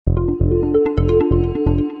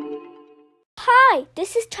Hi,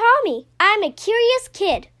 this is Tommy. I'm a curious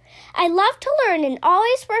kid. I love to learn and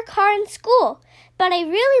always work hard in school, but I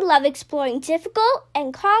really love exploring difficult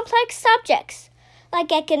and complex subjects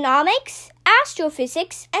like economics,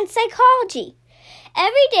 astrophysics, and psychology.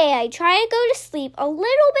 Every day I try to go to sleep a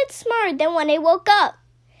little bit smarter than when I woke up.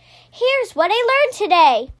 Here's what I learned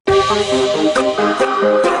today.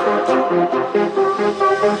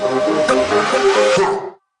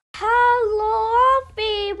 Hello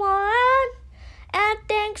everyone, and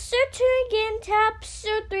thanks for tuning in to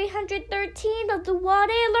episode 313 of the What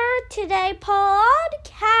I Learned Today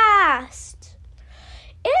podcast.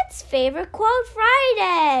 It's Favorite Quote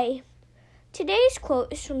Friday. Today's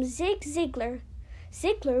quote is from Zig Ziglar.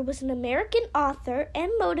 Ziglar was an American author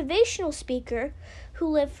and motivational speaker who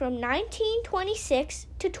lived from 1926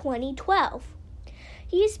 to 2012.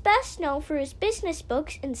 He is best known for his business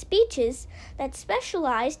books and speeches that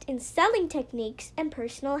specialized in selling techniques and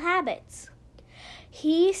personal habits.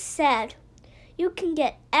 He said, "You can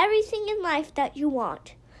get everything in life that you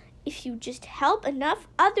want if you just help enough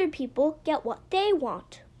other people get what they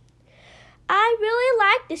want." I really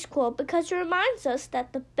like this quote because it reminds us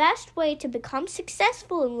that the best way to become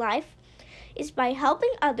successful in life is by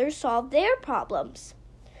helping others solve their problems.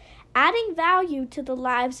 Adding value to the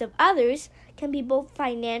lives of others can be both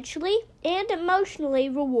financially and emotionally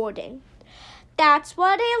rewarding. That's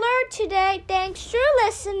what I learned today. Thanks for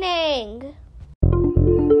listening.